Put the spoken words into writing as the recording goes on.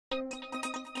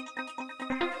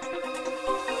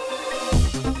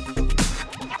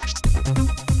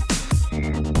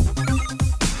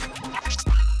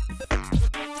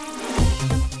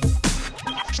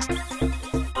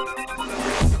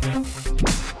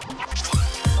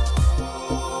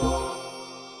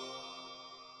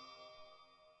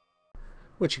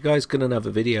What you guys, got another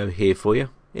video here for you.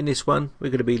 In this one we're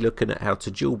going to be looking at how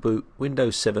to dual boot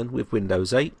Windows 7 with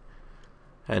Windows 8.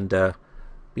 And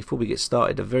before we get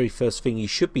started, the very first thing you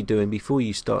should be doing before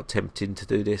you start attempting to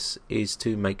do this is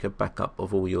to make a backup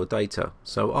of all your data.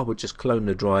 So I would just clone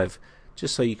the drive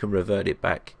just so you can revert it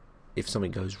back if something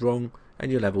goes wrong,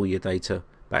 and you'll have all your data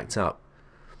backed up.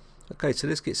 Okay, so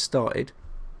let's get started.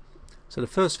 So the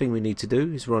first thing we need to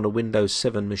do is, we're on a Windows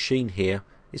 7 machine here,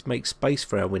 is make space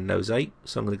for our Windows 8.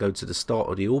 So I'm going to go to the Start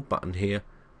or the All button here,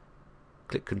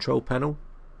 click Control Panel,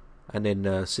 and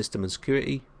then System and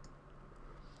Security,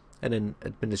 and then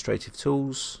Administrative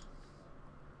Tools,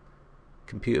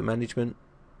 Computer Management,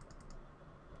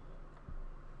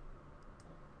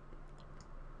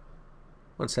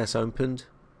 once that's opened,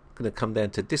 I'm going to come down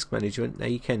to Disk Management. Now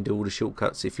you can do all the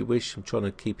shortcuts if you wish, I'm trying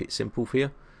to keep it simple for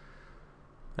you.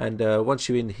 And once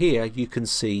you're in here, you can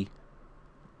see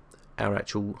our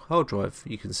actual hard drive.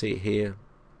 You can see it here,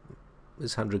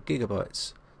 there's 100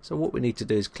 gigabytes. So what we need to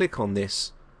do is click on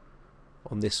this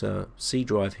C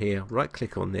drive here, right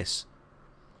click on this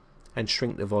and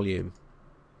shrink the volume.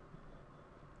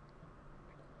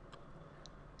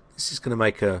 This is going to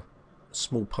make a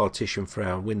small partition for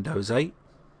our Windows 8.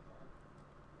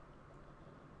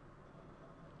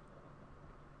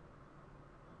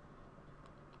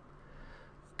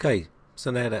 Okay, so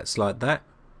now that's like that.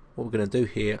 What we're going to do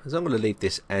here is, I'm going to leave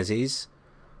this as is,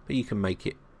 but you can make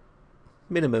it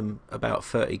minimum about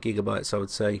 30 gigabytes I would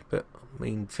say, but I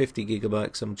mean 50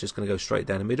 gigabytes. I'm just going to go straight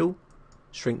down the middle,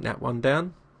 shrink that one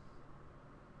down,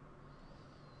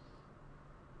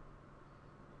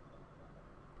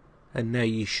 and now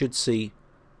you should see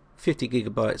 50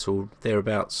 gigabytes or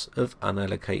thereabouts of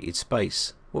unallocated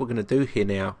space. What we're going to do here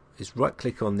now is right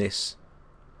click on this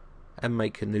and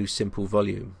make a new simple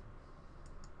volume.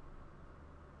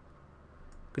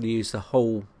 I'm going to use the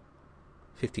whole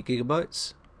 50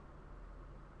 gigabytes.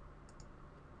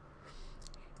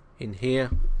 In here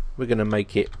we're going to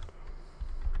make it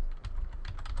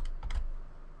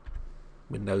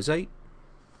Windows 8,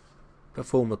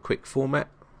 perform a quick format,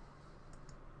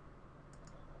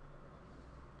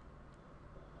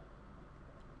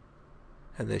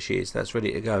 and there she is, that's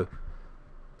ready to go.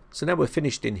 So now we're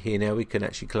finished in here. Now we can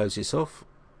actually close this off.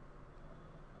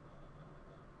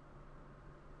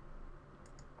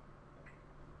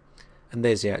 And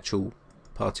there's the actual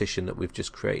partition that we've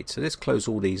just created. So let's close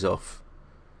all these off.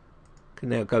 Can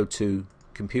now go to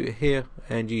computer here,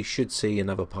 and you should see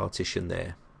another partition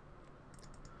there.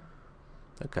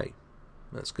 Okay,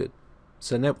 that's good.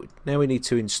 So now we need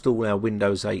to install our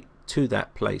Windows 8 to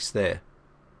that place there.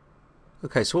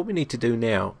 Okay, so what we need to do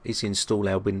now is install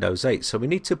our Windows 8. So we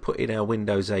need to put in our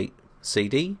Windows 8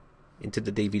 CD into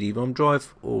the DVD-ROM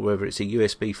drive, or whether it's a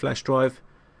USB flash drive,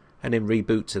 and then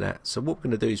reboot to that. So what we're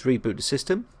going to do is reboot the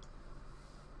system.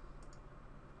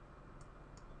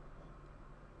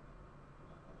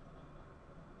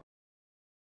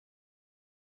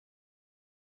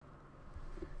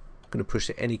 I'm going to push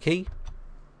the any key.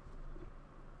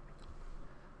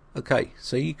 Okay,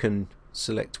 so you can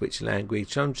select which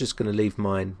language. I'm just going to leave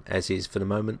mine as is for the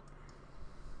moment,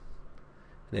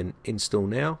 and then install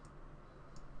now.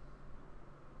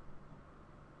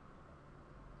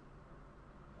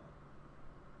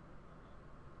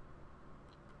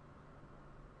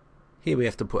 Here we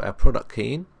have to put our product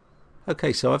key in.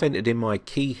 Okay, so I've entered in my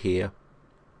key here,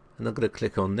 and I'm going to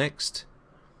click on next.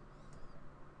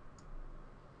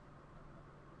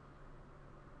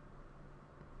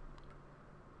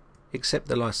 Accept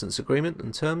the license agreement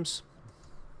and terms,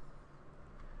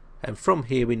 and from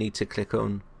here we need to click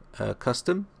on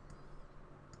custom,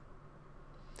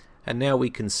 and now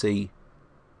we can see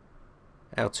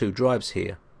our two drives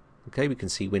here. Okay, we can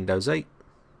see Windows 8,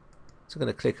 so I'm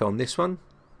going to click on this one,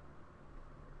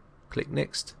 click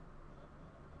next,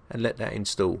 and let that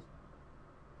install.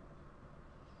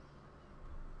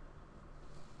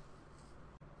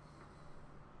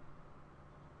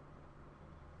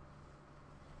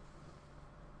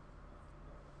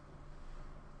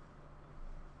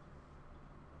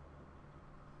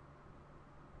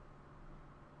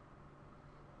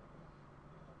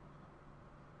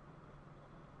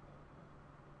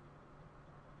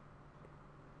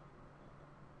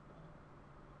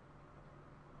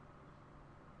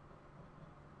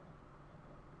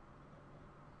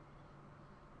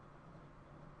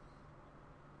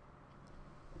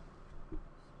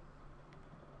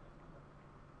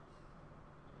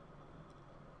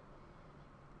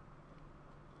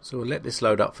 So we'll let this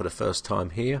load up for the first time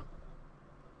here.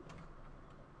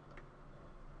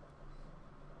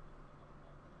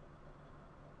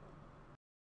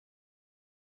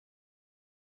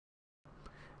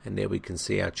 and there we can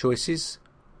see our choices.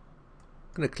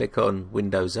 I'm going to click on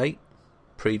Windows 8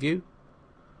 Preview.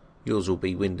 Yours will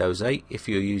be Windows 8 if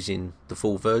you're using the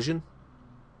full version.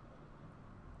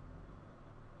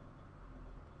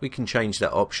 We can change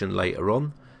that option later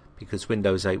on because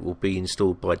Windows 8 will be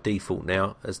installed by default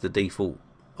now as the default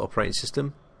operating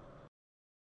system.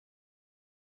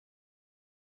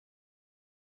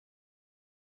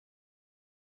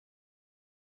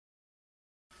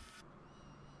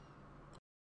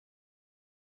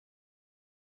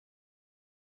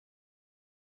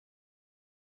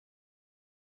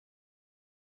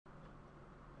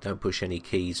 Don't push any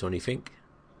keys or anything,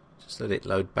 just let it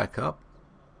load back up.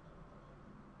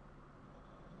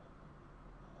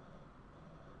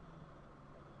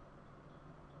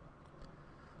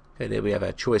 Okay, there we have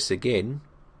our choice again.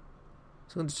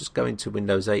 So I'm going to just go into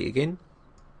Windows 8 again.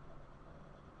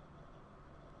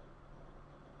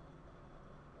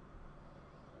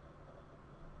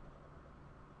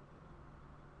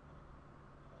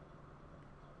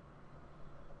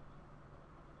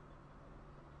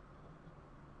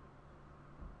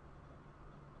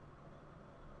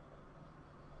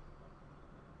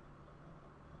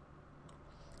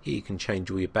 Here you can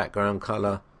change all your background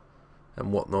colour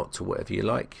and whatnot to whatever you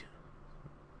like.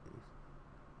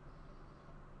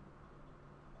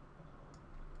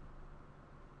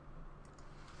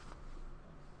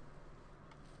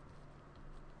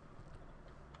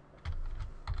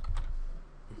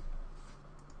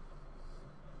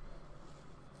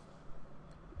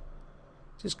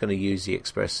 Just going to use the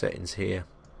express settings here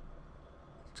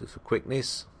just for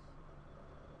quickness.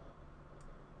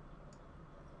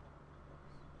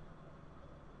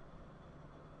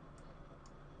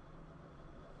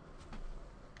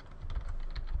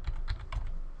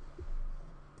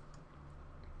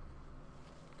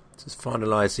 Just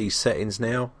finalize these settings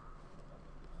now,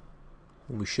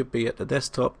 and we should be at the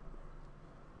desktop.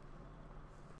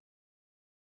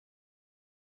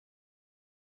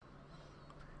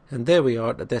 And there we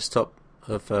are at the desktop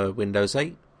of Windows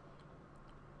 8.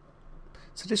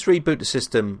 So let's reboot the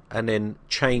system and then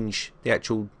change the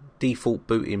actual default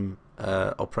booting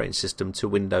operating system to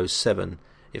Windows 7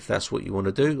 if that's what you want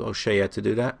to do. I'll show you how to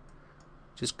do that.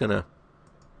 Just gonna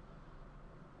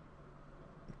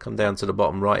come down to the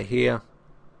bottom right here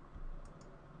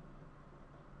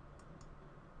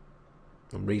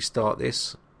and restart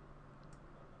this.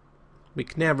 We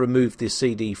can now remove the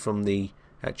CD from the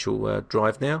actual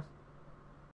drive now.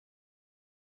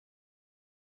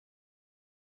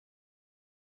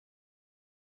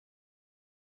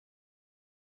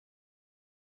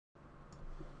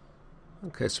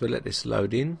 Okay, so we'll let this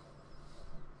load in.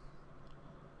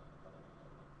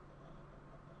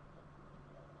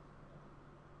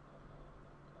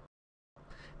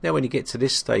 Now when you get to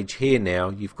this stage here now,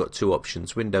 you've got two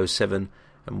options, Windows 7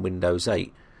 and Windows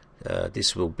 8.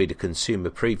 This will be the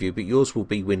consumer preview, but yours will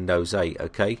be Windows 8,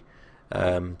 okay?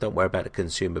 Don't worry about the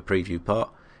consumer preview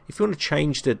part. If you want to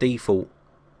change the default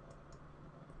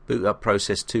boot up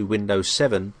process to Windows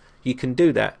 7, you can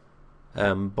do that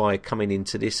by coming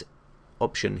into this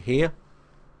option here,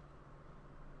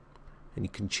 and you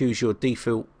can choose your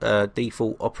default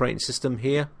operating system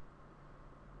here.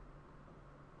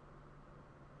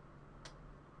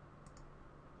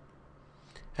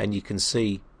 And you can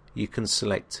see you can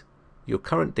select your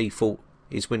current default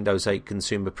is Windows 8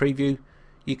 Consumer Preview.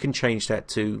 You can change that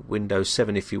to Windows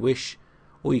 7 if you wish,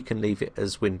 or you can leave it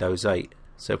as Windows 8.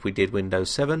 So if we did Windows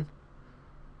 7,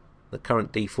 the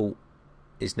current default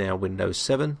is now Windows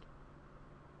 7.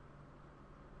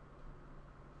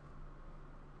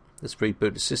 Let's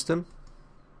reboot the system.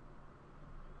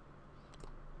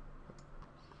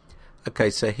 Okay,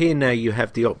 so here now you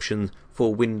have the option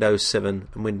for Windows 7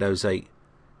 and Windows 8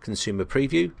 Consumer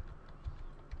Preview,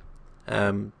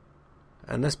 and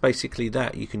that's basically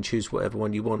that. You can choose whatever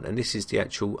one you want, and this is the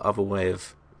actual other way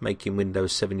of making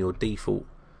Windows 7 your default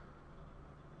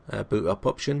boot up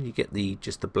option. You get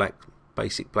just the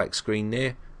basic black screen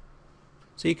there,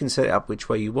 so you can set it up which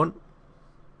way you want.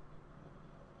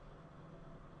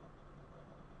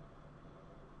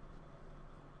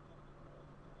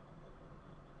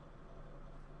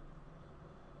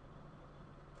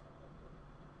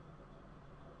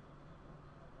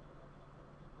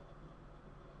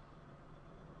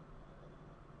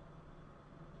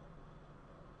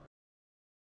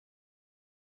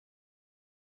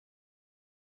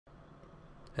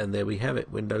 And there we have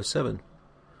it, Windows 7.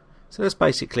 So that's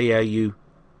basically how you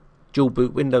dual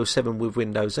boot Windows 7 with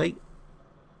Windows 8.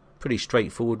 Pretty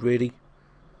straightforward really.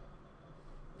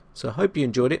 So I hope you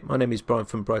enjoyed it. My name is Brian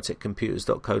from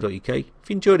briteccomputers.co.uk. If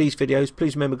you enjoy these videos,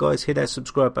 please remember guys, hit that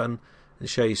subscribe button and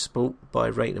show your support by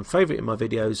rating and favouriting my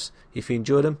videos if you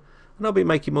enjoy them. and I'll be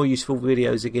making more useful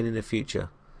videos again in the future.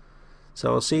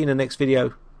 So I'll see you in the next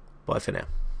video. Bye for now.